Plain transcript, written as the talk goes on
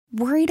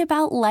Worried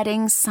about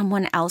letting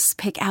someone else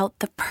pick out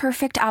the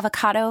perfect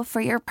avocado for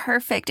your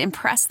perfect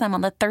impress them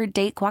on the third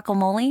date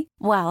guacamole?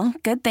 Well,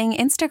 good thing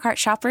Instacart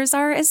shoppers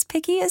are as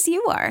picky as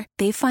you are.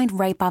 They find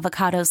ripe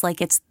avocados like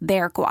it's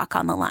their guac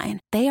on the line.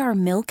 They are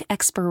milk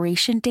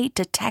expiration date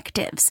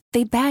detectives.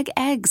 They bag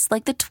eggs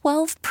like the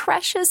 12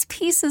 precious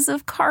pieces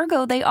of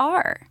cargo they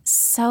are.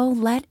 So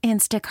let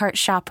Instacart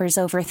shoppers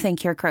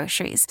overthink your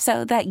groceries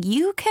so that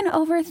you can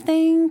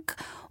overthink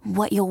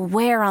what you'll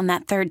wear on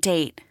that third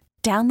date.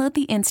 Download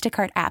the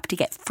Instacart app to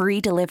get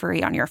free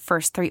delivery on your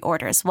first 3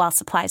 orders while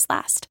supplies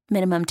last.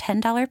 Minimum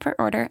 $10 per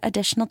order.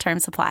 Additional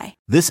terms apply.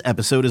 This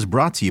episode is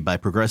brought to you by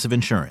Progressive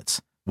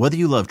Insurance. Whether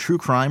you love true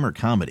crime or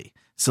comedy,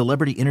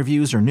 celebrity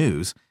interviews or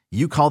news,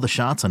 you call the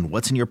shots on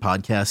what's in your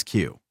podcast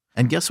queue.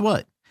 And guess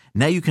what?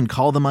 Now you can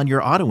call them on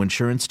your auto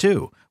insurance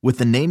too with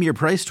the Name Your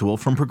Price tool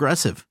from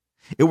Progressive.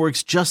 It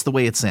works just the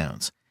way it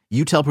sounds.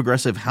 You tell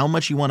Progressive how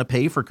much you want to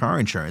pay for car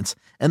insurance,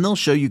 and they'll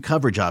show you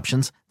coverage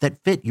options that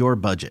fit your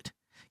budget.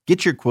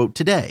 Get your quote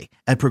today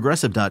at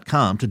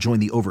Progressive.com to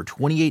join the over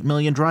 28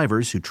 million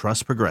drivers who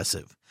trust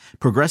Progressive.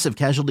 Progressive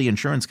Casualty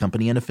Insurance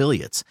Company and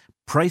Affiliates.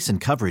 Price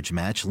and coverage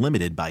match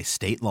limited by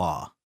state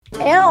law.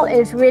 Elle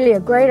is really a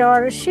great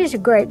artist. She's a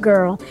great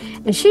girl.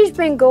 And she's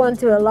been going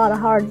through a lot of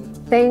hard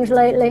things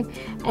lately.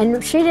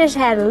 And she just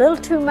had a little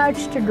too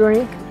much to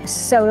drink.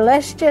 So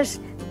let's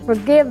just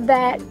forgive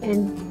that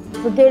and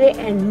forget it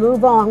and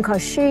move on,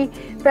 because she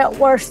felt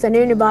worse than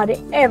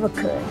anybody ever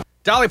could.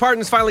 Dolly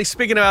Parton's finally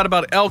speaking out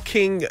about Elle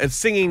King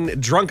singing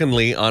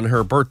drunkenly on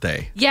her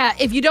birthday. Yeah,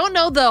 if you don't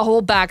know the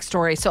whole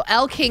backstory, so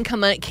Elle King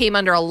came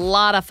under a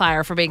lot of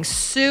fire for being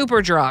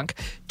super drunk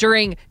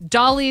during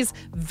Dolly's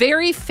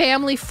very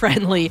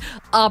family-friendly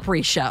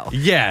Opry show.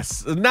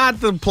 Yes, not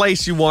the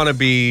place you want to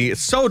be,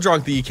 so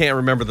drunk that you can't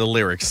remember the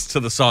lyrics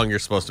to the song you're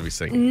supposed to be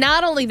singing.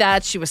 Not only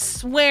that, she was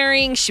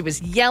swearing, she was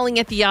yelling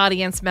at the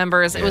audience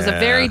members. It was a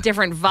very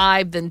different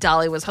vibe than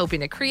Dolly was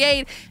hoping to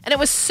create, and it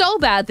was so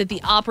bad that the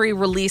Opry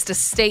released a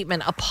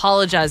statement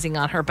apologizing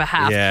on her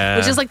behalf,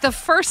 which is like the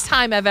first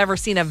time I've ever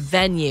seen a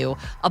venue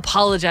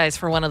apologize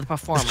for one of the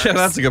performers. Yeah,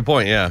 that's a good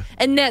point, yeah.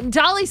 And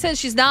Dolly says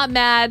she's not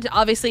mad.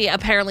 Obviously,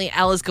 apparently,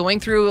 Elle is going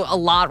through a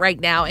lot right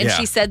now, and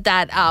she said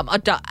that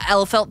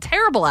Elle felt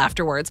terrible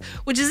afterwards,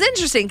 which is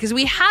interesting because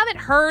we haven't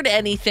heard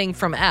anything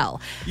from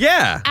Elle.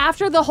 Yeah.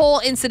 After the whole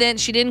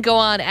incident, she didn't go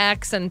on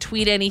X and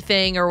tweet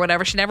anything or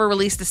whatever. She never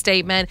released a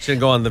statement. She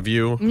didn't go on The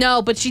View?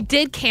 No, but she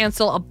did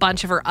cancel a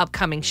bunch of her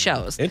upcoming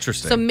shows.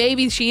 Interesting. So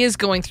maybe she is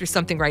going through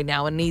something right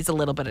now and needs a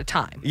little bit of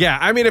time. Yeah,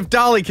 I mean, if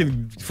Dolly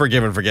can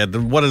forgive and forget,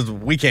 then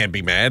we can't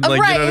be mad. Like,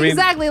 right, you know what I mean?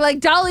 Exactly. Like,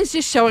 Dolly's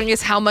just showing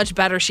us how much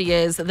better she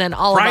is than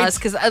all of us.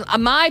 Because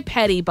my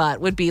petty butt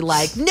would be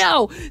like,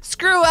 no,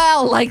 screw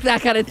Elle, like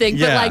that kind of thing.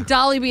 Yeah. But like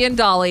Dolly being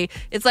Dolly,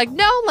 it's like,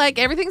 no, like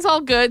everything's all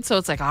good. So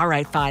it's like, all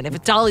right, fine.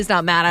 If Dolly's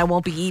not mad, I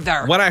won't be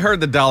either. When I heard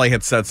that Dolly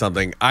had said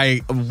something,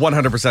 I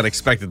 100%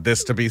 expected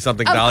this to be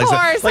something Dolly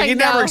said. Like, you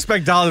never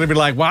expect Dolly to be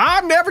like, well,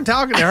 I'm never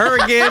talking to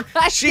her again.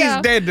 She's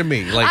dead to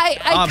me.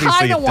 Like, I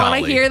kind of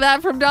want to hear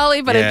that from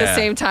Dolly, but at the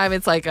same time,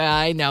 it's like,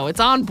 I know.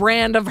 It's on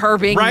brand of her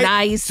being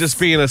nice. Just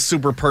being a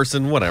super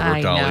person, whatever,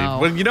 Dolly. Know.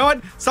 Well, you know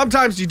what?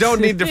 Sometimes you don't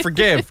need to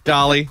forgive,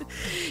 Dolly.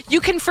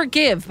 You can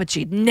forgive, but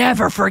you'd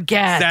never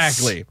forget.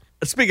 Exactly.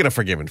 Speaking of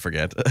forgive and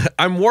forget,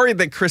 I'm worried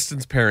that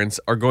Kristen's parents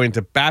are going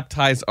to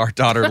baptize our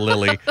daughter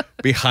Lily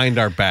behind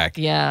our back.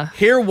 Yeah.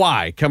 Hear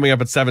why, coming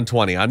up at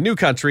 7:20 on New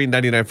Country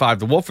 99.5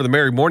 The Wolf for the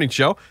Merry Morning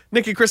Show.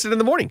 Nick and Kristen in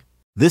the morning.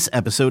 This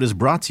episode is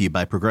brought to you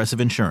by Progressive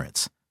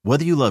Insurance.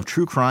 Whether you love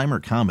true crime or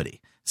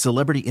comedy,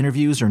 celebrity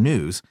interviews or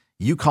news,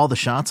 you call the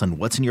shots on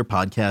what's in your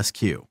podcast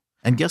queue.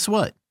 And guess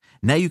what?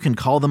 Now you can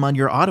call them on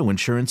your auto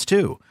insurance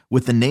too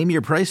with the Name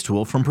Your Price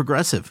tool from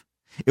Progressive.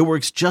 It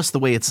works just the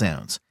way it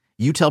sounds.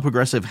 You tell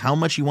Progressive how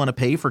much you want to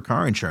pay for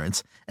car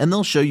insurance, and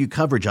they'll show you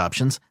coverage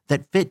options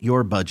that fit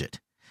your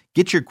budget.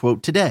 Get your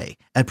quote today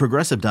at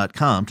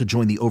Progressive.com to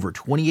join the over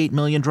 28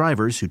 million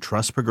drivers who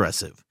trust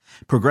Progressive.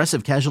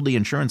 Progressive Casualty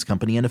Insurance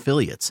Company and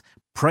Affiliates.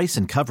 Price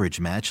and coverage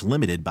match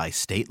limited by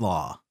state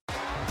law.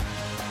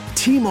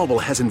 T-Mobile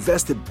has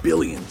invested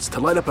billions to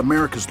light up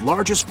America's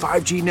largest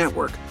 5G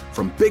network,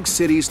 from big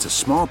cities to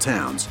small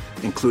towns,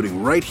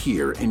 including right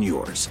here in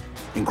yours.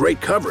 And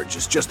great coverage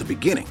is just the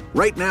beginning.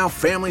 Right now,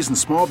 families and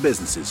small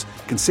businesses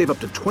can save up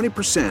to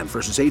 20%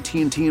 versus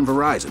AT&T and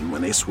Verizon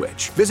when they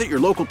switch. Visit your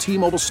local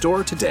T-Mobile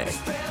store today.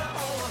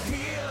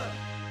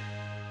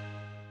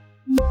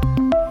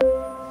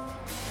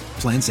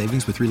 Plan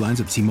savings with 3 lines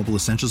of T-Mobile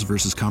Essentials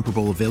versus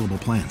comparable available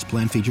plans.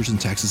 Plan features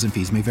and taxes and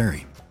fees may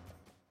vary.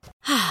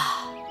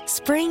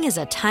 Spring is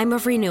a time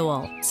of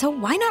renewal, so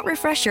why not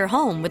refresh your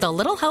home with a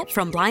little help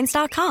from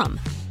Blinds.com?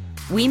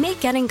 We make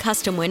getting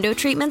custom window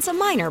treatments a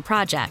minor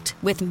project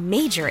with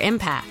major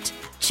impact.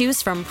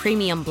 Choose from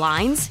premium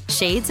blinds,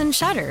 shades, and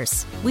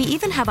shutters. We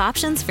even have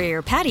options for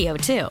your patio,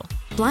 too.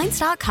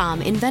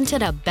 Blinds.com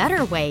invented a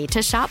better way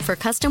to shop for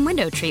custom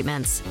window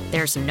treatments.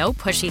 There's no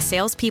pushy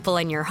salespeople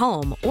in your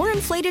home or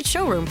inflated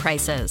showroom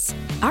prices.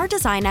 Our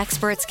design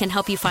experts can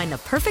help you find the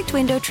perfect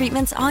window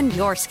treatments on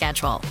your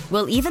schedule.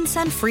 We'll even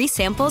send free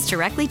samples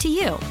directly to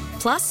you.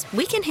 Plus,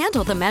 we can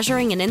handle the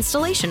measuring and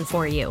installation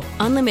for you.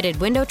 Unlimited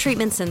window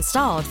treatments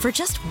installed for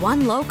just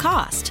one low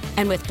cost.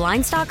 And with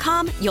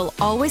Blinds.com, you'll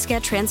always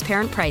get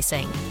transparent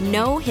pricing.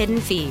 No hidden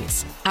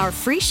fees. Our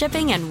free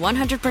shipping and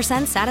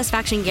 100%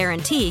 satisfaction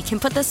guarantee can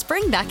put the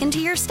spring back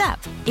into your step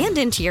and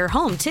into your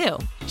home, too.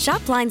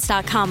 Shop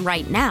Blinds.com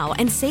right now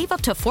and save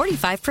up to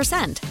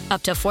 45%.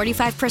 Up to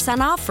 45%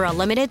 off for a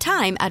limited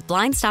time at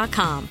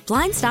Blinds.com.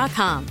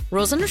 Blinds.com.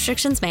 Rules and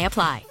restrictions may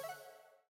apply.